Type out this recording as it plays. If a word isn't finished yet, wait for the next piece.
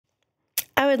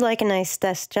I would like a nice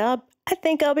desk job. I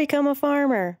think I'll become a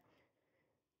farmer,"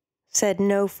 said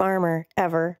no farmer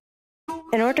ever.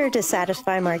 In order to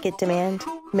satisfy market demand,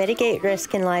 mitigate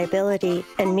risk and liability,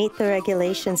 and meet the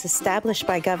regulations established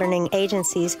by governing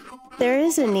agencies, there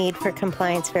is a need for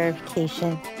compliance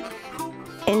verification.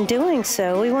 In doing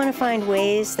so, we want to find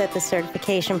ways that the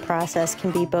certification process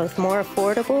can be both more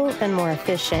affordable and more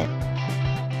efficient.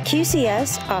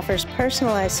 QCS offers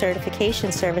personalized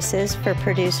certification services for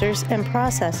producers and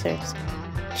processors.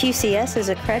 QCS is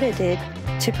accredited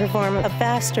to perform a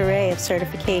vast array of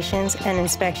certifications and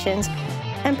inspections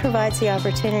and provides the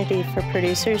opportunity for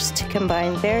producers to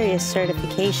combine various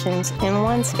certifications in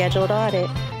one scheduled audit.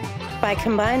 By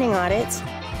combining audits,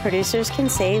 producers can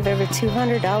save over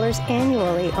 $200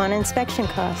 annually on inspection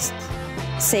costs,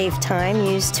 save time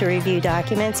used to review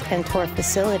documents and tour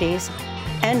facilities,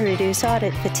 and reduce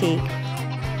audit fatigue.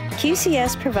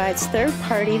 QCS provides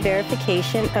third-party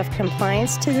verification of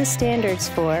compliance to the standards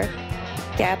for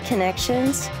GAP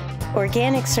connections,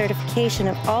 organic certification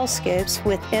of all scopes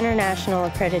with international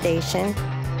accreditation,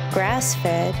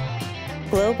 grass-fed,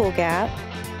 global GAP,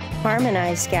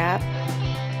 harmonized GAP,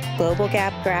 global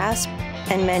GAP GRASP,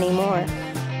 and many more.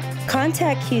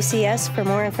 Contact QCS for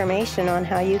more information on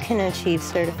how you can achieve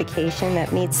certification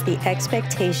that meets the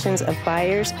expectations of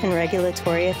buyers and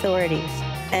regulatory authorities,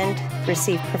 and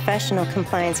receive professional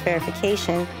compliance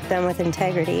verification done with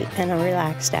integrity and a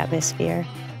relaxed atmosphere.